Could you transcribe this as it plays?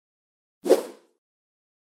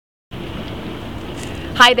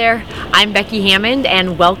Hi there, I'm Becky Hammond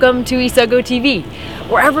and welcome to Isogo TV.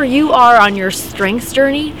 Wherever you are on your strengths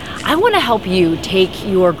journey, I want to help you take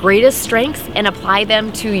your greatest strengths and apply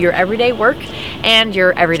them to your everyday work and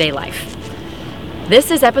your everyday life.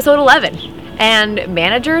 This is episode 11, and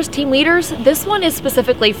managers, team leaders, this one is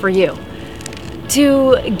specifically for you.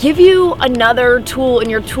 To give you another tool in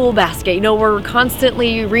your tool basket. You know, we're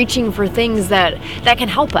constantly reaching for things that can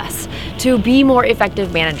help us to be more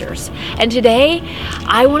effective managers. And today,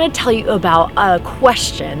 I want to tell you about a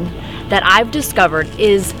question that I've discovered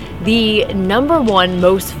is the number one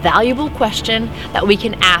most valuable question that we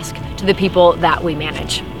can ask to the people that we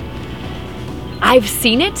manage. I've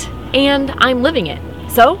seen it and I'm living it.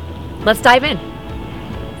 So, let's dive in.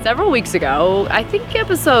 Several weeks ago, I think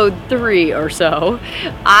episode 3 or so,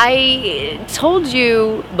 I told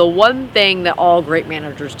you the one thing that all great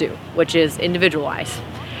managers do, which is individualize.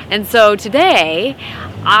 And so today,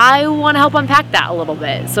 I want to help unpack that a little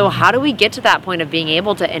bit. So how do we get to that point of being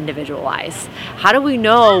able to individualize? How do we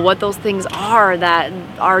know what those things are that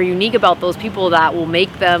are unique about those people that will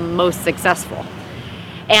make them most successful?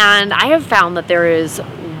 And I have found that there is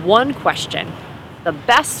one question, the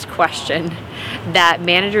best question that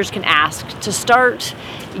managers can ask to start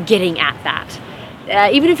getting at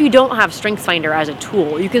that. Even if you don't have StrengthsFinder as a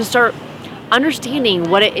tool, you can start understanding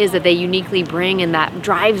what it is that they uniquely bring and that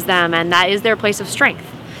drives them, and that is their place of strength.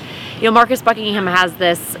 You know, Marcus Buckingham has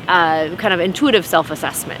this kind of intuitive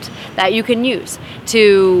self-assessment that you can use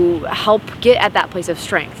to help get at that place of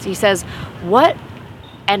strength. He says, what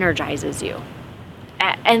energizes you?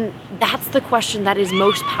 And that's the question that is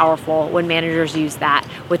most powerful when managers use that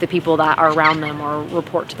with the people that are around them or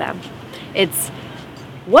report to them. It's,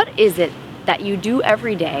 what is it that you do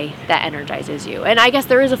every day that energizes you? And I guess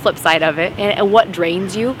there is a flip side of it, and what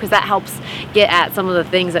drains you, because that helps get at some of the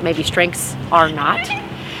things that maybe strengths are not.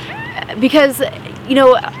 Because, you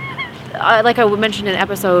know, like I mentioned in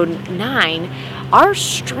episode 9, our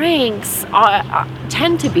strengths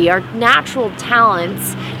tend to be, our natural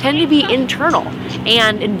talents tend to be internal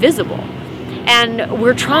and invisible. And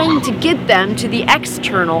we're trying to get them to the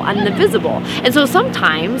external and the visible. And so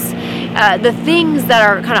sometimes the things that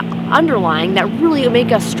are kind of underlying that really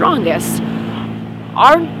make us strongest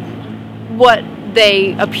aren't what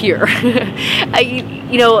they appear.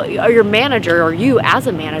 You know, your manager or you as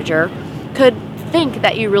a manager could think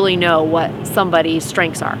that you really know what somebody's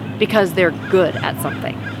strengths are because they're good at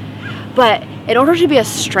something. But in order to be a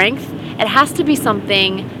strength, it has to be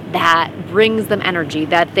something that brings them energy,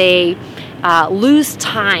 that they lose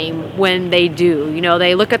time when they do. You know,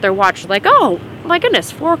 they look at their watch like, oh my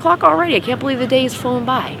goodness, 4 o'clock already. I can't believe the day's flown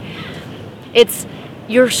by. It's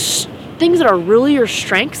your things that are really your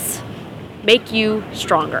strengths make you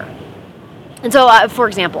stronger. And so, for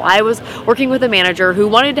example, I was working with a manager who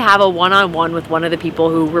wanted to have a one-on-one with one of the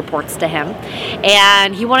people who reports to him,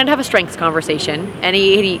 and he wanted to have a strengths conversation. And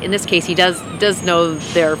he in this case, he does know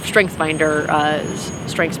their StrengthsFinder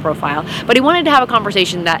strengths profile, but he wanted to have a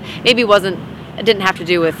conversation that maybe didn't have to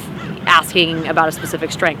do with asking about a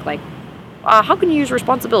specific strength, like how can you use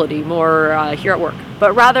responsibility more here at work,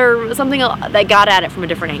 but rather something that got at it from a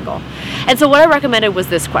different angle. And so, what I recommended was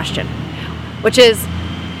this question, which is,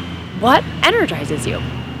 what energizes you?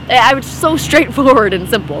 It's so straightforward and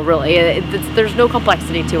simple, really. There's no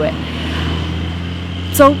complexity to it.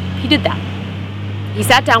 So he did that. He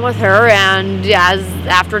sat down with her, and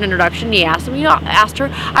after an introduction, he asked her,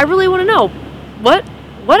 I really want to know what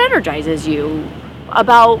energizes you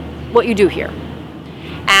about what you do here.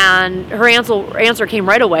 And her answer came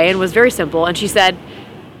right away and was very simple. And she said,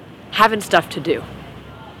 having stuff to do.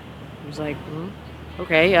 I was like,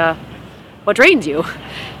 okay, what drains you?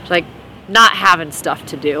 She's like, not having stuff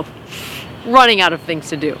to do, running out of things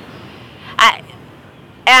to do.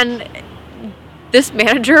 And this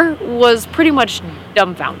manager was pretty much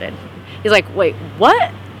dumbfounded. He's like, wait,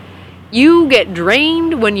 what? You get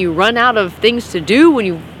drained when you run out of things to do, when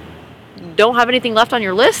you don't have anything left on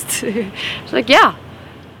your list? She's like, yeah.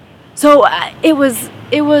 So it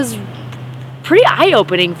was pretty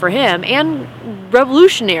eye-opening for him and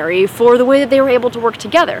revolutionary for the way that they were able to work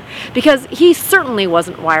together, because he certainly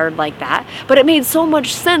wasn't wired like that, but it made so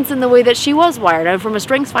much sense in the way that she was wired. And from a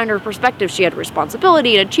StrengthsFinder perspective, she had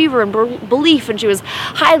responsibility and achiever and belief, and she was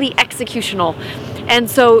highly executional.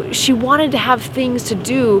 And so she wanted to have things to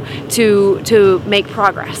do to make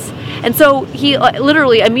progress. And so he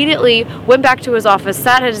literally immediately went back to his office,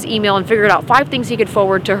 sat at his email, and figured out 5 things he could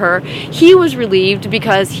forward to her. He was relieved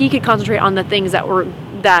because he could concentrate on the things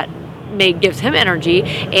that gives him energy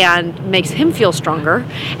and makes him feel stronger,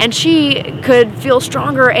 and she could feel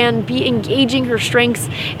stronger and be engaging her strengths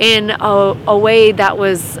in a way that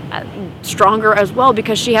was stronger as well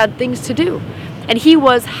because she had things to do. And he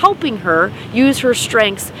was helping her use her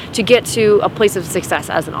strengths to get to a place of success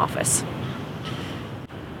as an office.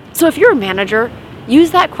 So if you're a manager,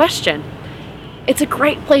 use that question. It's a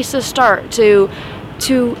great place to start to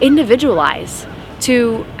individualize,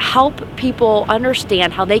 to help people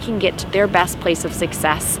understand how they can get to their best place of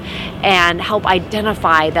success and help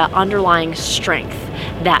identify the underlying strength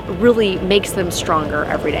that really makes them stronger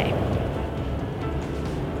every day.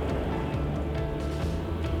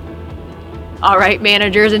 All right,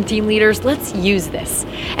 managers and team leaders, let's use this.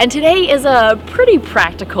 And today is a pretty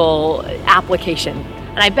practical application,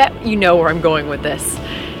 and I bet you know where I'm going with this.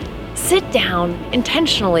 Sit down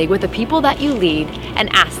intentionally with the people that you lead and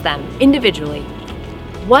ask them individually,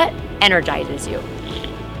 what energizes you?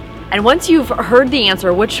 And once you've heard the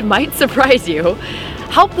answer, which might surprise you,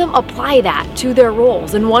 help them apply that to their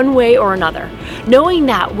roles in one way or another, knowing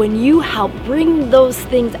that when you help bring those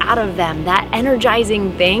things out of them, that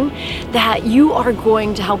energizing thing, that you are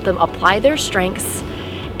going to help them apply their strengths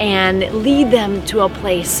and lead them to a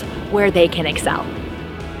place where they can excel.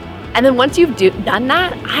 And then once you've done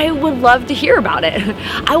that, I would love to hear about it.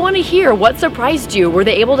 I want to hear what surprised you. Were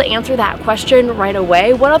they able to answer that question right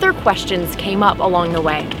away? What other questions came up along the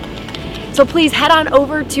way? So please head on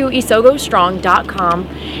over to isogostrong.com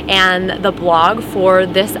and the blog for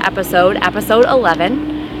this episode, episode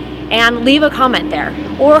 11, and leave a comment there.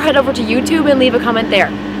 Or head over to YouTube and leave a comment there.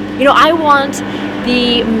 You know, I want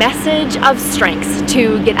the message of strengths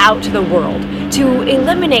to get out to the world, to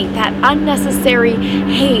eliminate that unnecessary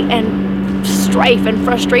hate and strife and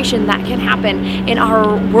frustration that can happen in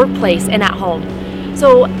our workplace and at home.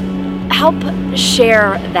 So help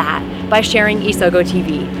share that by sharing Isogo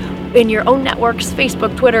TV in your own networks,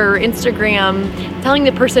 Facebook, Twitter, Instagram, telling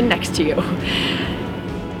the person next to you.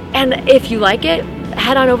 And if you like it,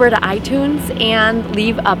 head on over to iTunes and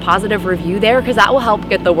leave a positive review there, because that will help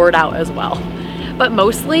get the word out as well. But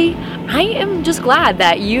mostly, I am just glad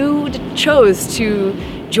that you chose to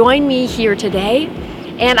join me here today,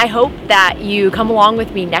 and I hope that you come along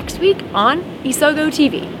with me next week on Isogo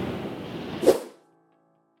TV.